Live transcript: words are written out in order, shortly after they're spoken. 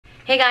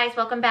Hey guys,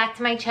 welcome back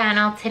to my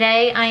channel.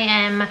 Today I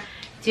am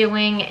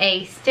doing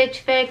a Stitch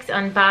Fix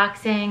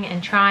unboxing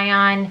and try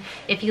on.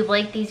 If you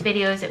like these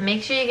videos,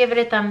 make sure you give it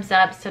a thumbs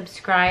up,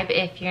 subscribe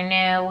if you're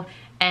new,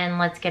 and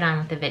let's get on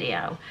with the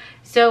video.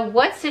 So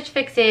what Stitch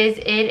Fix is,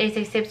 it is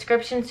a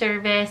subscription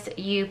service.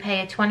 You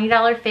pay a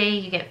 $20 fee,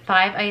 you get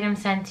 5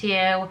 items sent to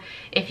you.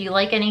 If you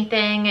like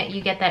anything,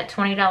 you get that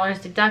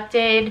 $20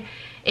 deducted.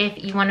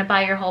 If you want to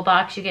buy your whole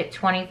box, you get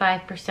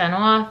 25%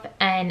 off.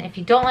 And if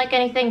you don't like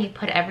anything, you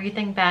put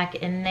everything back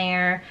in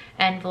their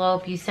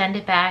envelope. You send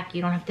it back.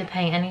 You don't have to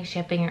pay any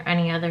shipping or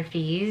any other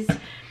fees.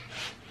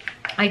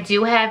 I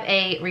do have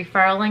a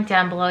referral link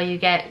down below. You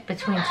get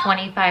between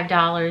 $25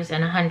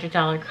 and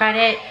 $100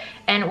 credit.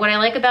 And what I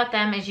like about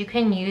them is you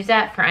can use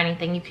that for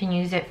anything. You can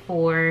use it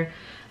for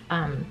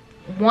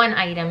one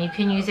item. You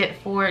can use it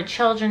for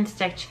children's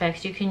Stitch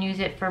Fix. You can use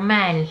it for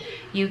men.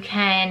 You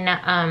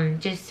can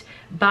just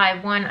buy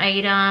one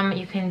item.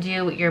 You can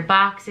do your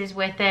boxes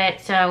with it.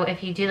 So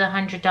if you do the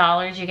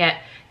 $100, you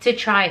get to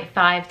try it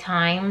 5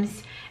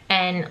 times.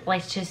 And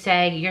let's just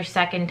say your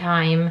second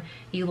time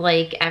you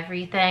like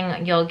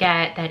everything, you'll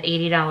get that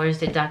 $80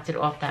 deducted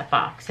off that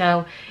box.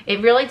 So it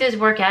really does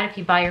work out if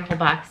you buy your whole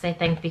box, I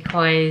think,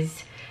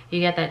 because you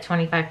get that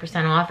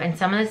 25% off. And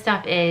some of the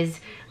stuff is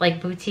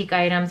like boutique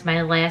items.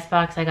 My last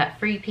box, I got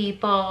Free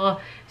People.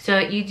 So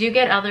you do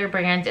get other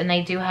brands, and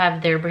they do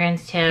have their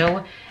brands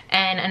too.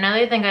 And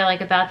another thing I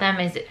like about them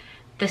is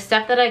the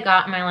stuff that I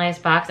got in my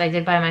last box, I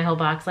did buy my whole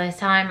box last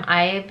time.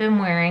 I've been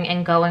wearing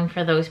and going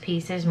for those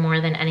pieces more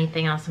than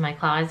anything else in my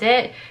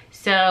closet.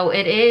 So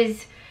it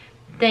is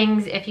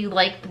things, if you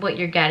like what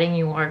you're getting,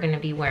 you are going to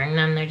be wearing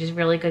them. They're just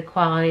really good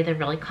quality. They're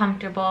really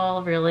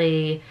comfortable,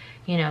 really,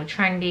 you know,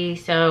 trendy.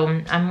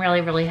 So I'm really,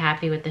 really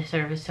happy with the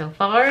service so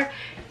far.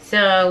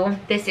 So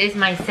this is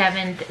my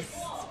 7th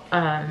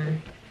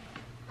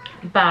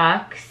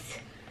box.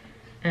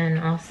 And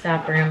I'll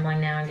stop rambling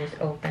now and just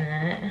open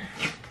it.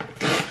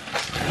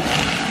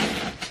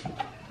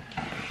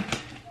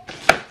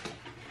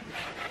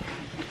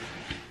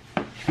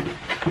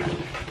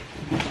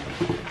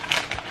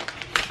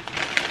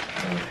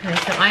 Okay,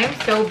 so I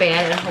am so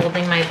bad at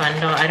holding my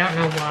bundle. I don't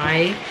know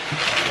why.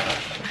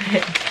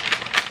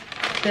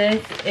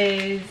 This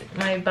is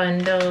my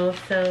bundle.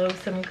 So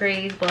some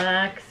grays,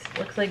 blacks,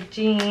 looks like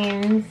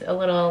jeans, a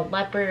little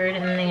leopard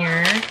in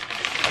there.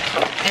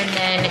 And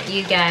then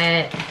you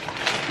get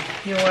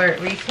your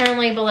return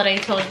label that I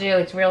told you.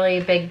 It's really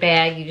a big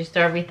bag. You just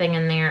throw everything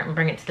in there and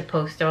bring it to the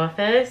post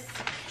office.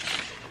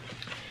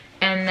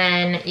 And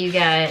then you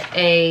get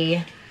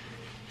a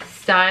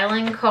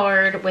styling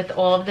card with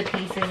all of the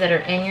pieces that are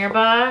in your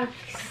box.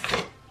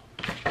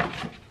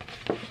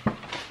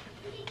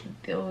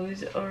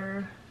 Those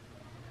are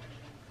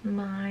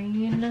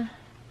mine.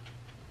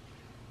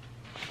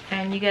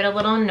 And you get a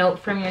little note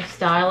from your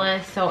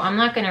stylist. So I'm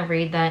not going to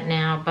read that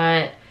now,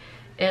 but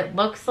it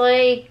looks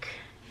like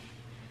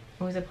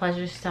it was a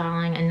pleasure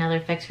styling,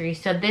 another fix for you.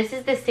 So this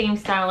is the same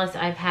stylist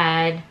I've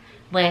had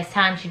last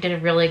time. She did a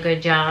really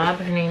good job.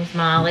 Her name's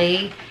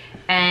Molly.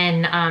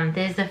 And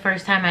this is the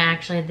first time I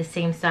actually had the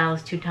same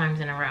stylist 2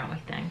 times in a row,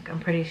 I think. I'm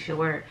pretty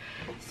sure.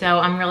 So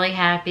I'm really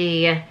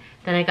happy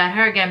that I got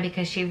her again,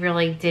 because she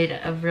really did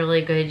a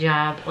really good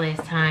job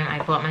last time.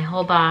 I bought my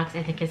whole box.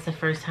 I think it's the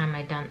first time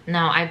I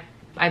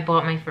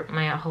bought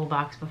my whole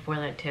box before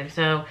that too.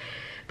 So,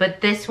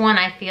 but this one,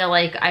 I feel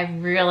like I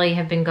really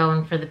have been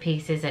going for the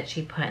pieces that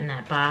she put in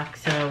that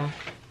box. So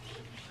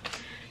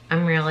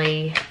I'm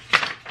really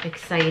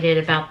excited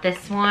about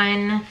this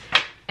one.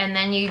 And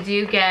then you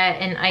do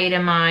get an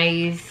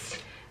itemized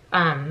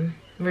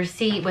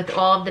receipt with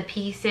all of the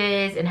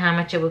pieces and how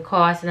much it would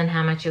cost, and then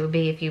how much it would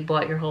be if you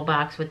bought your whole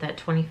box with that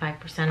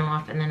 25%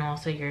 off, and then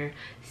also your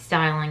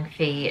styling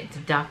fee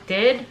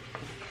deducted.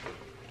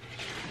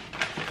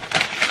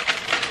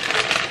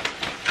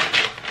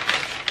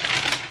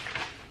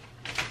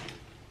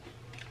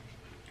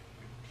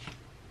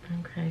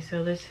 Okay,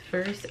 so this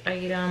first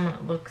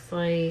item looks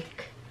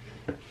like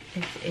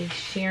it's a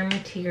sheer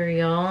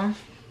material.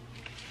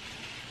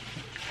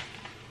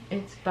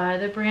 It's by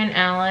the brand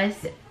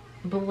Alice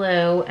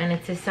Blue, and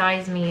it's a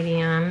size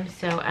medium.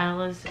 So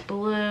Alice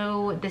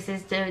Blue, this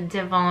is the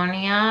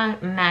Devonia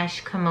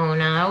mesh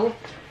kimono.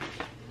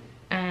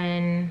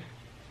 And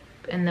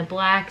in the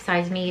black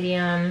size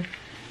medium,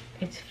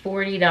 it's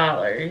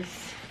 $40.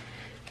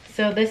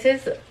 So this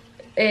is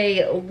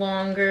a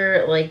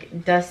longer,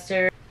 like,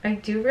 duster. I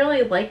do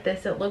really like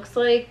this. It looks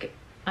like,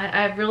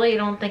 I really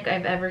don't think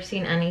I've ever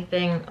seen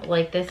anything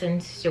like this in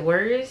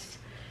stores.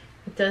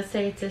 It does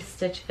say it's a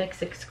Stitch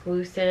Fix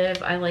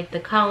exclusive. I like the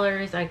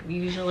colors. I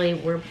usually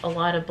wear a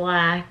lot of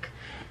black,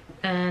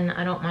 and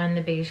I don't mind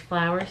the beige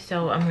flowers,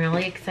 so I'm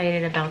really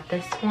excited about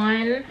this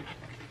one.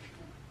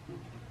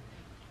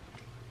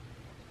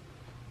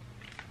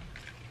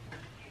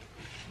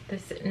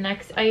 This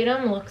next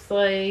item looks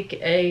like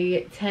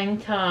a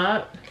tank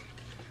top.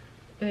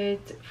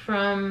 It's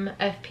from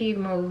FP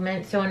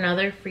Movement, so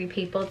another Free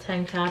People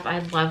tank top. I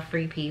love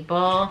Free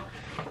People,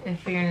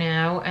 if you're new.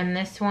 And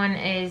this one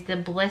is the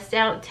Blissed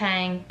Out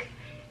tank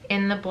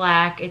in the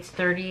black. It's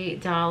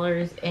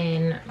 $30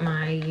 in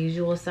my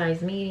usual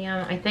size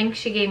medium. I think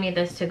she gave me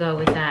this to go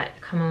with that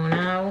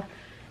kimono.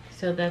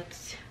 So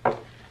that's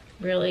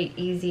really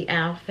easy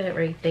outfit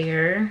right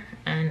there.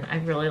 And I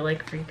really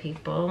like Free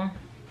People.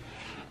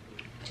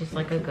 Just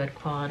like a good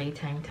quality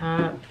tank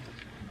top.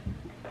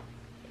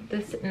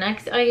 This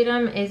next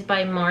item is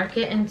by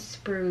Market and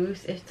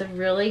Spruce. It's a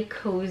really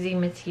cozy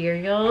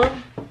material.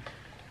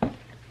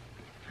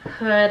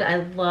 Hood, I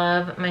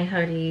love my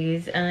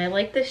hoodies, and I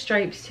like the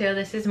stripes too.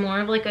 This is more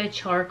of like a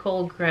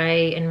charcoal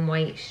gray and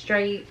white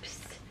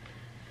stripes.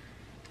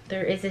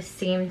 There is a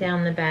seam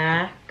down the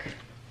back.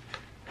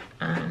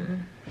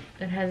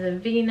 It has a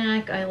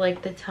v-neck. I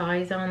like the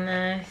ties on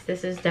this.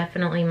 This is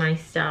definitely my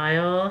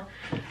style.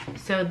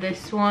 So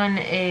this one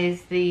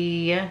is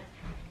the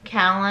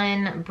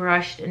Callan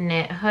brushed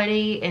knit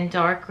hoodie in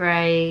dark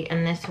gray,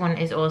 and this one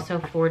is also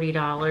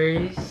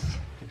 $40.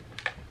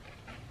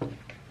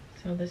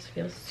 So this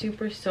feels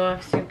super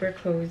soft, super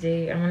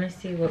cozy. I want to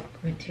see what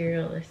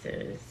material this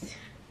is.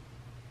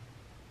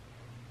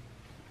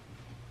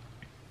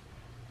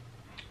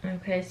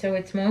 Okay, so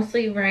it's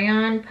mostly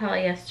rayon,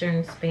 polyester,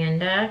 and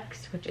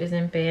spandex, which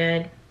isn't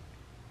bad.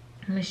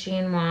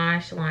 Machine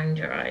wash, line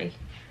dry.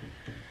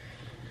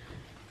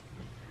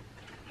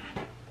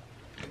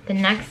 The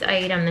next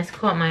item, this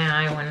caught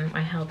my eye when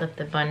I held up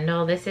the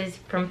bundle. This is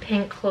from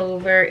Pink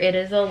Clover. It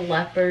is a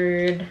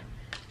leopard,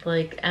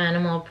 like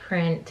animal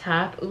print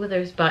top. Ooh,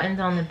 there's buttons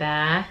on the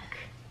back.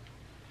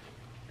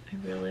 I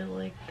really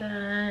like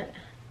that.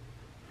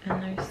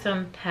 And there's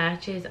some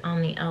patches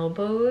on the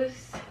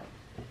elbows.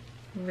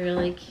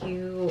 Really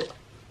cute.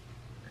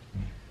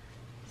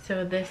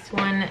 So this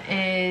one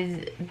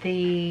is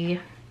the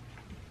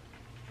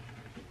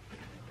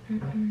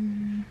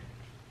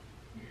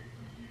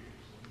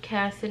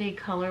Cassidy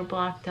color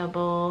block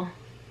double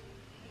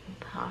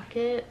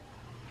pocket.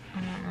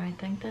 I don't know, I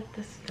think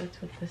that's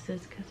what this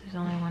is because there's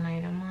only one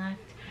item left.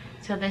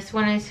 So this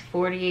one is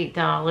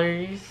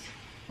 $48.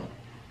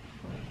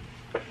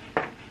 But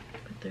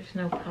there's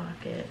no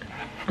pocket.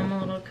 I'm a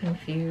little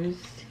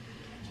confused.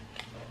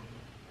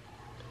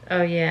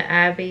 Oh yeah,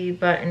 Abby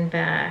button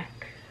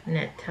back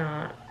knit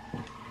top.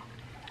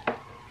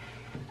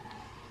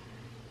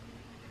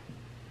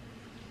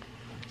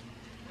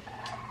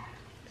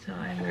 So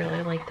I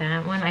really like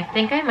that one. I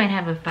think I might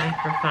have a 5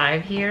 for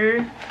 5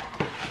 here.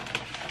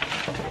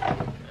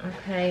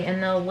 Okay,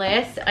 and the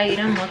last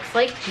item looks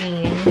like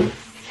jeans.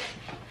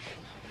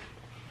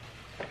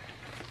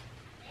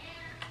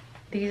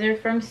 These are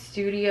from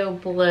Studio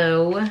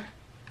Blue.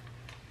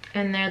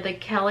 And they're the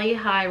Kelly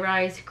High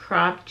Rise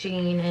Crop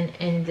Jean in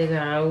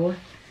Indigo.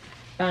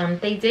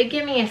 They did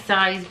give me a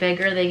size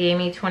bigger. They gave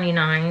me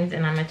 29s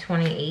and I'm a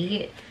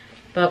 28.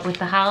 But with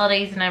the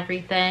holidays and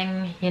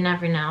everything, you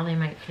never know, they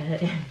might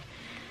fit.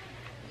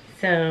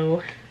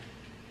 So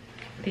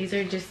these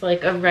are just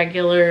like a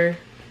regular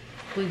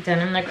blue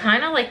denim. They're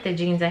kind of like the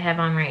jeans I have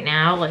on right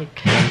now.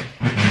 Like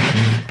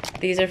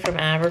these are from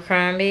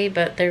Abercrombie,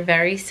 but they're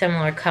very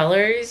similar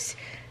colors.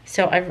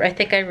 So I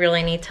think I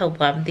really need to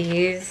love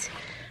these.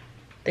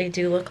 They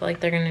do look like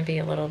they're gonna be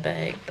a little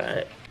big,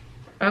 but.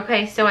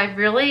 Okay, so I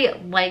really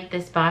like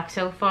this box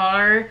so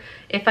far.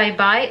 If I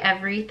buy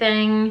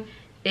everything,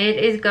 it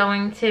is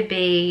going to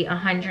be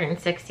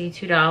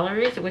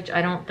 $162, which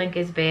I don't think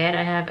is bad.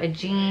 I have a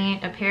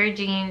pair of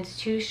jeans,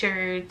 2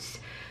 shirts,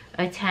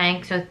 a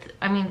tank. So,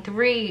 I mean,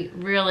 3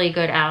 really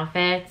good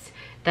outfits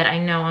that I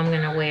know I'm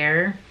gonna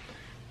wear.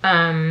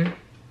 Yeah,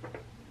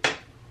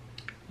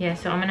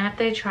 so I'm gonna have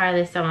to try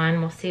this on.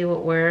 We'll see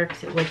what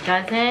works, what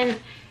doesn't.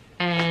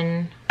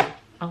 And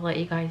I'll let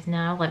you guys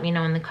know. Let me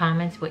know in the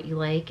comments what you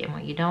like and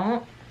what you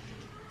don't.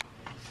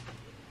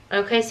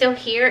 Okay, so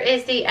here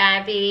is the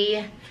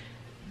Abby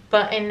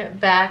button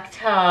back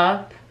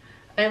top.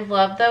 I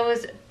love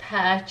those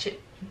patch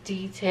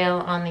detail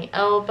on the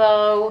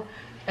elbow.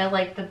 I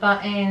like the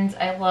buttons.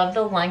 I love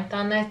the length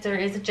on this. There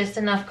is just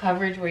enough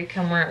coverage where you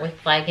can wear it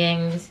with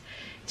leggings.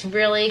 It's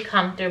really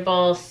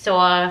comfortable,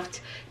 soft.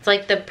 It's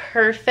like the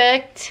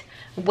perfect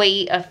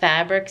weight of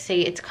fabric.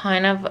 See, it's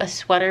kind of a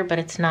sweater, but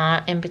it's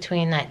not, in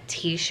between that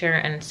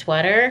t-shirt and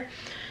sweater.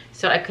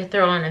 So I could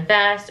throw on a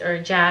vest or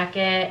a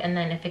jacket, and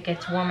then if it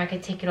gets warm I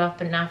could take it off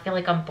but not feel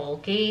like I'm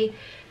bulky.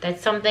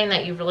 That's something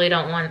that you really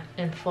don't want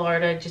in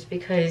Florida, just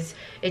because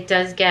it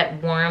does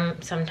get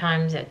warm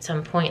sometimes at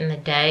some point in the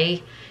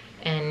day,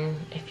 and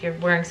if you're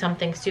wearing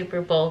something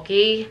super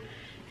bulky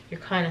you're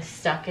kind of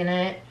stuck in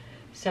it.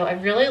 So I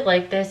really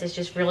like this. It's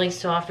just really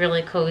soft,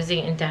 really cozy,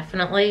 and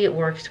definitely it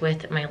works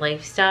with my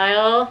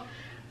lifestyle.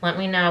 Let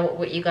me know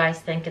what you guys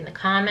think in the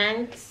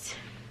comments.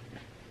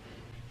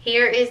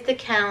 Here is the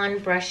Callan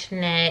brush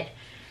knit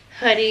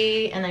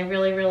hoodie, and I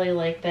really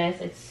like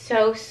this. It's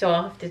so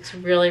soft. It's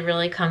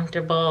really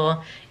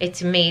comfortable.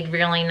 It's made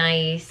really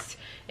nice.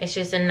 It's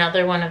just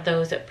another one of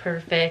those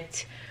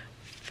perfect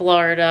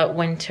Florida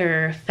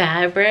winter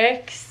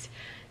fabrics.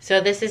 So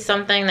this is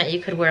something that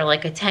you could wear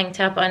like a tank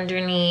top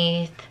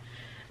underneath,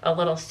 a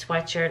little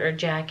sweatshirt or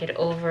jacket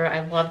over.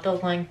 I love the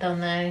length on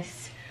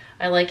this.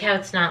 I like how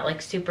it's not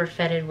like super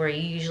fitted where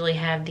you usually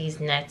have these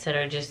nets that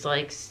are just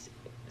like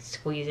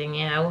squeezing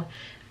you.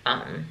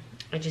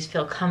 I just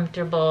feel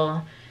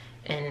comfortable,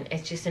 and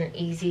it's just an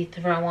easy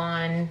throw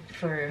on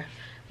for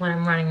when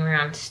I'm running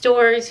around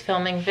stores,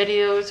 filming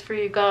videos for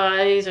you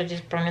guys, or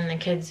just bringing the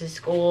kids to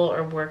school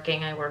or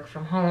working. I work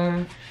from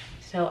home.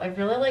 So I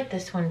really like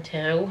this one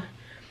too.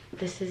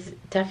 This is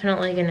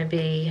definitely gonna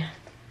be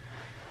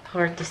a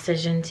hard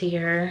decision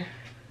here.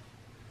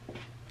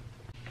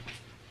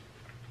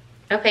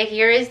 Okay,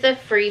 here is the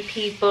Free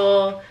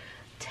People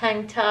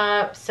tank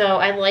top. So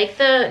I like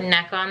the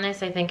neck on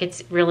this. I think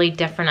it's really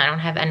different. I don't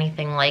have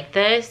anything like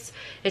this.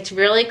 It's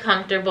really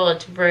comfortable.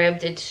 It's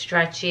ribbed. It's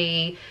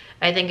stretchy.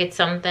 I think it's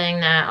something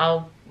that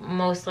I'll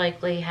most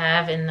likely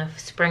have in the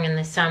spring and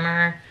the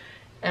summer,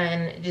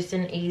 and just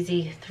an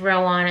easy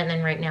throw on. And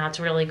then right now it's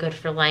really good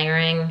for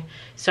layering.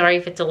 Sorry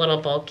if it's a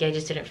little bulky. I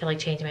just didn't feel like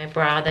changing my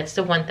bra. That's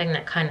the one thing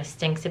that kind of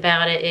stinks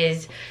about it,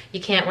 is you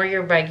can't wear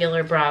your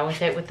regular bra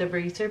with it with the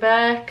racer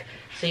back.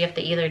 So you have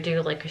to either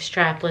do like a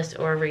strapless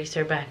or a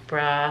racer back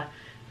bra,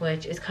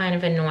 which is kind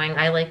of annoying.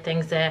 I like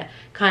things that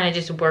kind of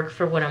just work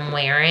for what I'm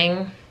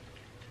wearing.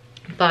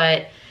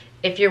 But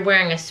if you're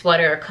wearing a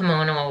sweater or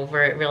kimono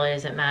over, it really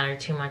doesn't matter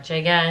too much,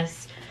 I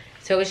guess.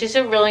 So it's just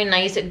a really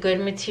nice, good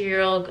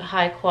material,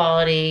 high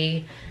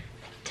quality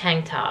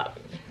tank top.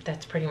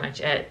 That's pretty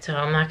much it. So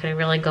I'm not gonna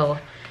really go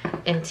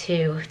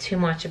into too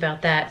much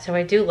about that. So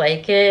I do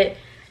like it.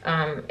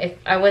 If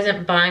I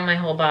wasn't buying my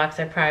whole box,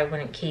 I probably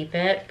wouldn't keep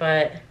it,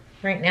 but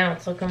right now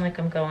it's looking like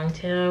I'm going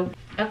to.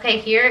 Okay,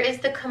 here is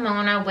the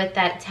kimono with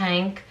that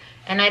tank,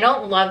 and I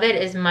don't love it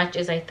as much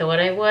as I thought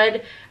I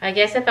would. I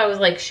guess if I was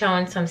like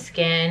showing some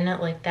skin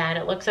like that,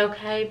 it looks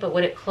okay, but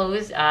when it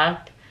closed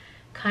up,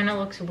 kind of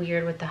looks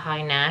weird with the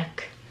high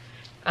neck.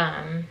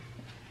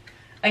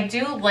 I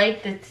do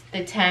like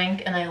the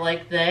tank, and I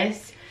like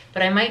this,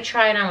 but I might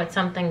try it on with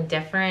something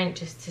different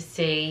just to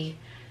see.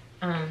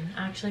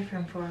 Actually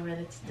from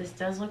forward, this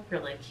does look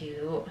really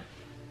cute.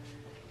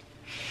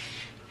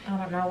 I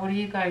don't know, what do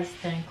you guys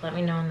think? Let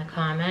me know in the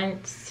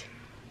comments.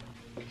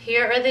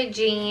 Here are the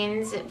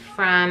jeans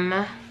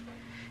from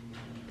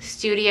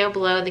Studio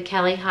Below, the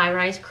Kelly High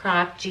Rise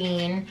Crop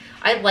Jean.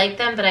 I like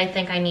them, but I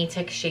think I need to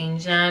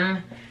exchange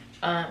them.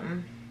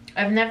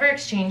 I've never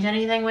exchanged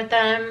anything with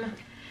them,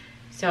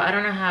 so I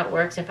don't know how it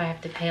works, if I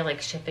have to pay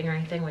like shipping or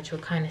anything, which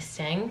would kind of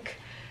stink.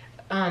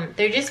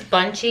 They're just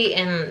bunchy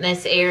in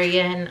this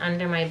area and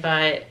under my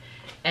butt.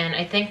 And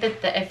I think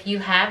that if you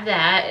have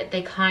that,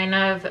 they kind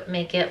of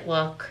make it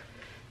look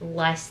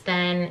less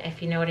than,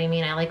 if you know what I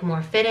mean. I like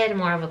more fitted,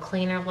 more of a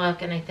cleaner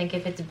look. And I think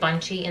if it's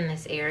bunchy in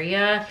this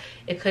area,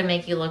 it could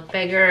make you look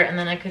bigger. And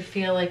then I could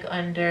feel like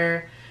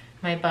under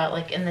my butt,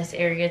 like in this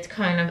area, it's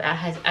kind of, it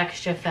has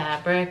extra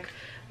fabric,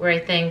 where I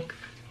think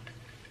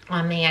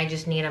on me, I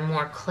just need a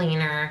more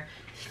cleaner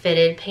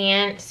fitted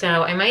pant.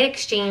 So I might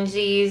exchange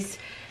these.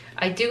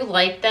 I do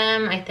like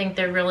them. I think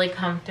they're really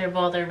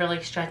comfortable. They're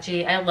really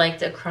stretchy. I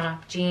liked a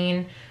crop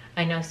jean.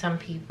 I know some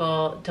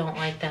people don't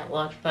like that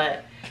look,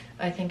 but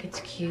I think it's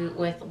cute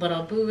with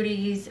little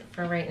booties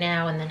for right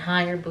now, and then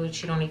higher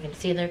boots. You don't even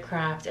see they're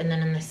cropped. And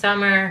then in the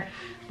summer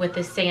with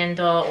a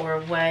sandal or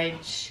a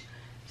wedge.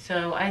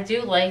 So I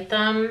do like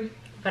them,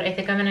 but I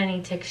think I'm gonna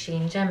need to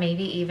exchange them,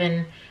 maybe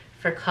even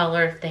for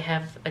color if they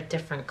have a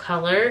different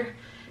color,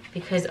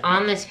 because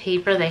on this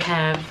paper they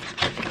have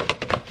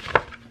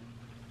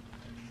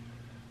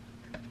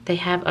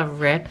a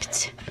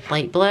ripped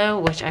light blue,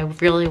 which I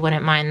really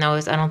wouldn't mind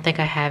those. I don't think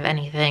I have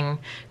anything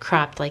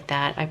cropped like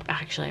that. I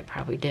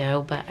probably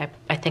do, but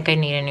I think I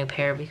need a new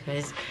pair,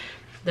 because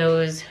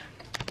those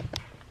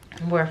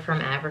were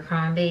from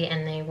Abercrombie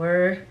and they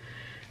were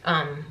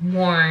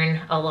worn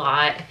a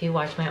lot. If you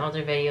watch my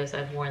older videos,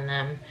 I've worn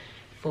them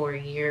for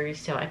years,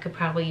 so I could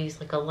probably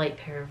use like a light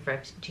pair of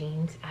ripped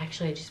jeans.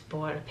 Actually, I just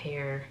bought a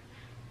pair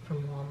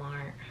from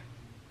Walmart.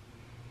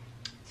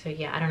 So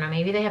yeah, I don't know,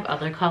 maybe they have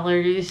other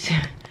colors.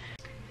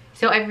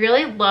 So I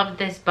really love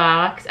this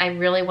box. I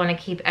really want to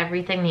keep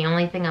everything. The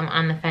only thing I'm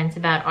on the fence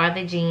about are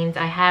the jeans.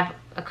 I have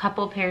a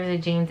couple pairs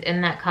of jeans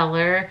in that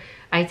color.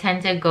 I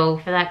tend to go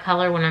for that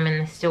color when I'm in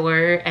the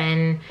store,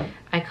 and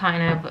I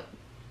kind of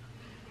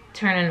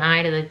turn an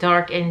eye to the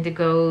dark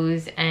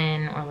indigos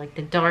or like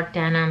the dark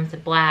denims, the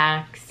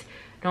blacks.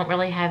 Don't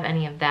really have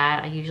any of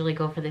that. I usually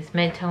go for this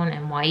mid-tone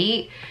and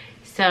white.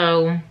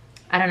 So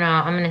I don't know,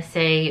 I'm gonna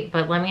say,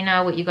 but let me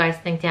know what you guys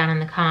think down in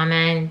the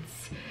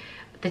comments.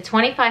 The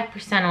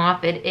 25%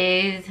 off, it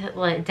is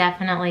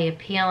definitely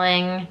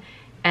appealing,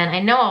 and I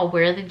know I'll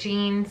wear the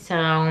jeans, so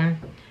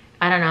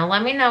I don't know.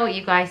 Let me know what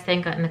you guys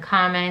think in the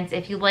comments.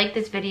 If you like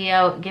this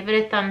video, give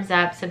it a thumbs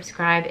up,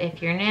 subscribe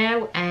if you're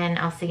new, and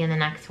I'll see you in the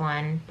next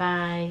one.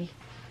 Bye.